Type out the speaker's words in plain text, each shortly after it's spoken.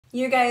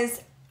You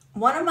guys,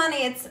 one of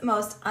Monat's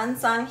most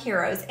unsung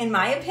heroes, in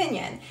my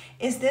opinion,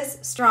 is this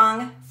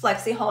Strong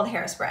FLEXI-HOLD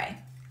Hairspray.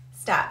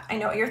 Stop, I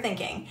know what you're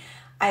thinking.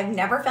 I've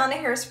never found a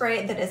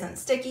hairspray that isn't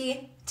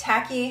sticky,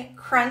 tacky,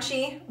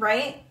 crunchy,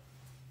 right?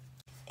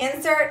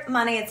 Insert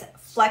Monat's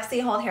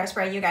FLEXI-HOLD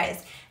Hairspray, you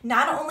guys.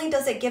 Not only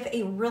does it give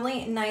a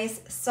really nice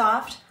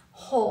soft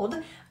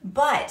hold,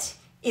 but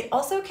it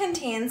also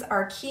contains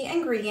our key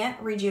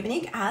ingredient,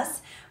 Rejuveniqe,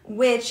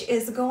 which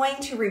is going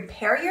to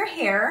repair your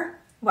hair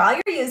while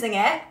you're using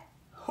it.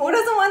 Who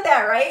doesn't want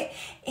that, right?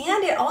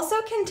 And it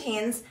also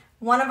contains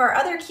one of our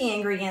other key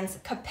ingredients,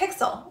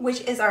 capixyl,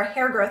 which is our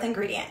hair growth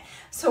ingredient.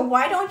 So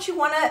why don't you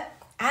want to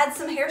add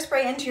some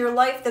hairspray into your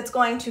life that's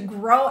going to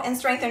grow and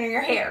strengthen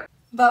your hair?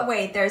 But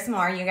wait, there's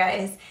more, you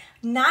guys.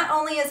 Not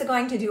only is it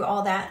going to do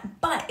all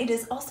that, but it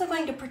is also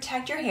going to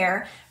protect your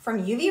hair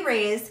from UV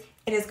rays.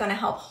 It is going to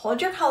help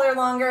hold your color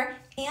longer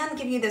and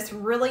give you this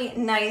really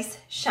nice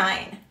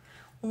shine.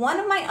 One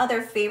of my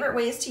other favorite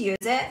ways to use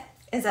it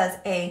is as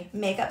a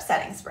makeup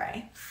setting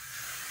spray.